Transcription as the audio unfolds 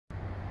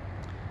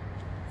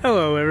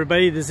Hello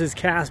everybody, this is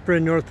Casper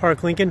in North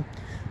Park, Lincoln.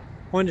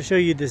 Wanted to show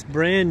you this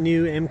brand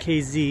new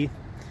MKZ.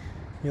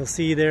 You'll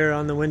see there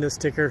on the window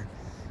sticker,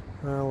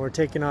 we're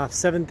taking off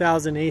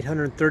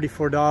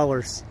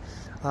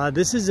 $7,834.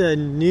 This is a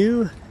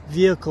new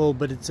vehicle,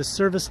 but it's a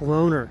service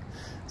loaner.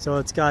 So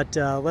it's got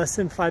less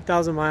than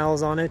 5,000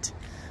 miles on it.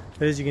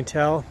 But as you can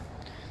tell,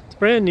 it's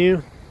brand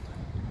new,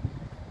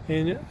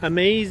 in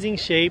amazing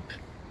shape.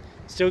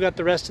 Still got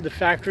the rest of the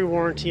factory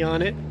warranty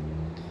on it.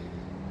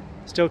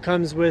 Still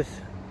comes with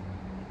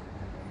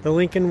the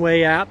Lincoln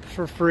Way app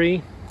for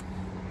free.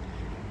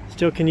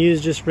 Still can use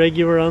just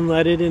regular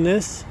unleaded in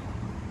this.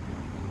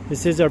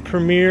 This is our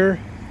premier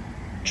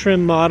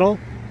trim model.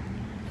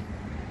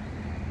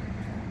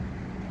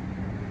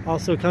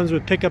 Also comes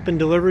with pickup and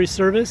delivery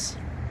service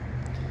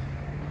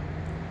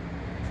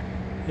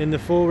and the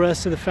full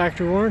rest of the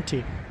factory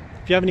warranty.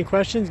 If you have any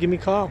questions, give me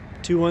a call,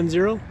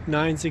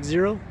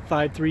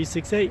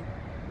 210-960-5368.